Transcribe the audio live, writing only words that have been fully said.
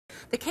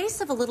The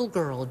case of a little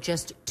girl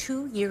just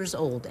 2 years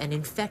old and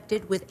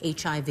infected with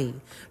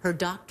HIV. Her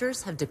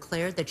doctors have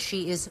declared that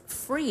she is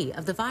free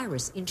of the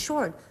virus. In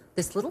short,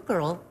 this little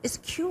girl is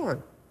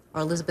cured.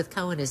 Our Elizabeth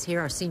Cohen is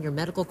here, our senior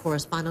medical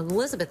correspondent.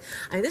 Elizabeth,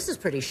 I mean, this is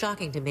pretty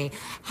shocking to me.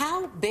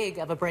 How big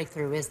of a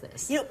breakthrough is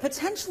this? You know,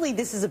 potentially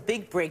this is a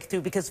big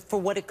breakthrough because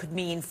for what it could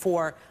mean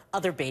for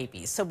other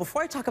babies. So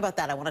before I talk about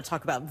that, I want to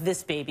talk about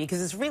this baby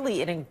because it's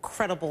really an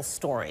incredible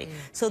story.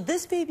 So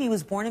this baby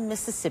was born in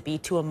Mississippi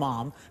to a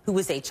mom who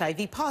was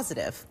HIV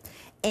positive.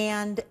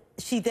 And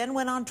she then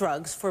went on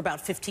drugs for about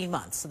 15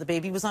 months. So the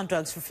baby was on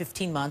drugs for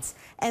 15 months.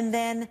 And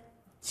then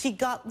she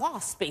got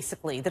lost,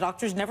 basically. The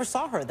doctors never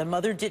saw her. The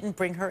mother didn't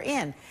bring her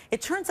in.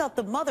 It turns out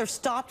the mother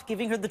stopped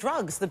giving her the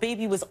drugs. The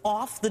baby was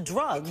off the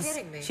drugs. You're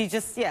kidding me. She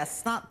just,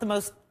 yes, not the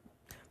most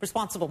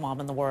responsible mom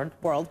in the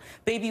world.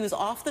 Baby was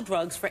off the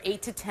drugs for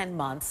 8 to 10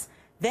 months.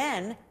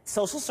 Then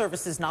social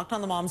services knocked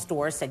on the mom's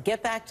door, said,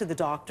 get back to the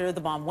doctor.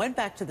 The mom went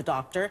back to the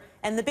doctor,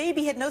 and the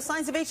baby had no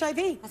signs of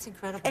HIV. That's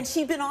incredible. And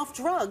she'd been off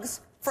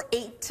drugs for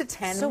 8 to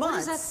 10 months. So what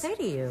does that say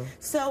to you?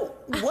 So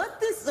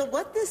what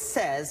this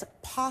says,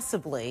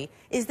 possibly,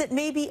 is that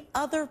maybe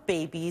other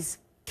babies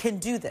can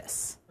do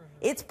this.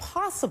 It's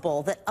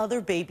possible that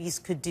other babies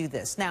could do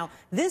this. Now,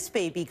 this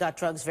baby got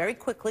drugs very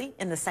quickly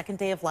in the second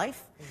day of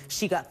life.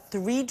 She got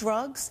 3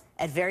 drugs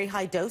at very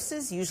high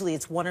doses. Usually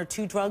it's 1 or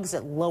 2 drugs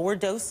at lower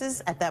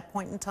doses at that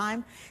point in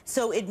time.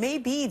 So it may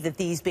be that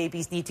these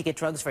babies need to get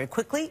drugs very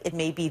quickly. It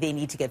may be they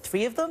need to get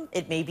 3 of them.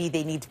 It may be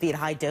they need to be at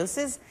high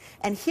doses.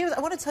 And here, I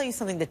want to tell you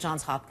something that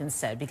Johns Hopkins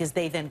said, because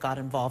they then got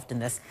involved in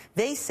this.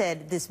 They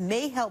said this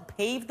may help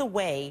pave the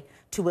way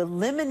to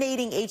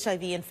eliminating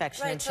HIV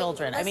infection in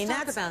children. I mean,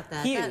 that's about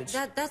that. Huge.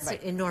 That's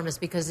enormous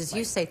because, as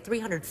you say,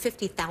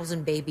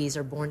 350,000 babies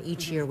are born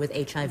each year with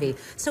HIV.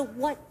 So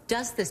what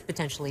does this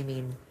potentially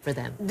mean for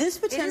them? It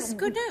is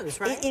good news,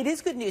 right? It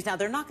is good news. Now,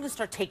 they're not going to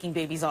start taking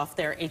babies off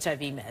their HIV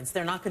meds.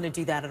 They're not going to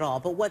do that at all.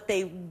 But what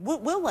they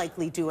will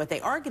likely do, what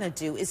they are going to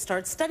do, is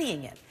start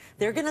studying it.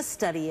 They're going to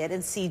study it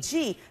and see,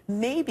 gee,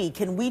 maybe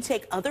can we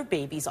take other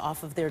babies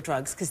off of their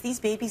drugs? Because these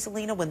babies,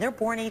 Alina, when they're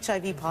born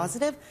HIV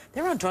positive,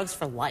 they're on drugs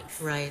for life.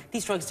 Right.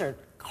 These drugs are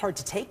hard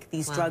to take.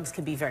 These drugs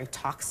can be very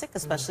toxic,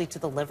 especially to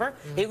the liver.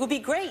 It would be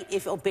great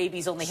if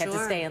babies only had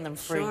to stay on them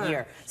for a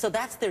year. So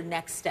that's their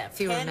next step.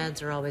 Fewer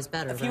meds are always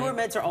better, Fewer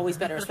meds are always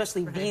better,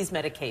 especially these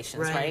medications,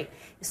 right?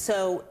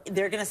 So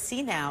they're going to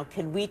see now,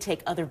 can we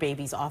take other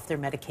babies off their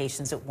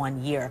medications at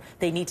 1 year?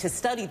 They need to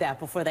study that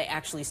before they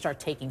actually start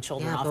taking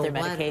children off their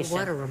medication.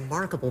 What a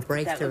remarkable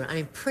breakthrough. I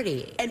mean,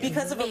 pretty And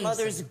because of a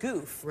mother's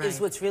goof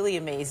is what's really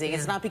amazing.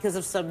 It's not because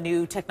of some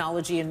new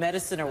technology in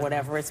medicine or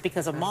whatever. It's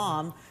because a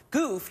mom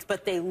goofed,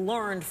 but they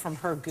learned from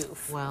her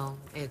goof. Well,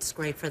 it's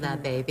great for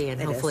that baby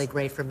and hopefully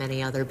great for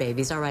many other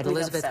babies. All right,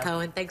 Elizabeth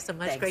Cohen, thanks so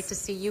much. Great to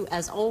see you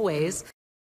as always.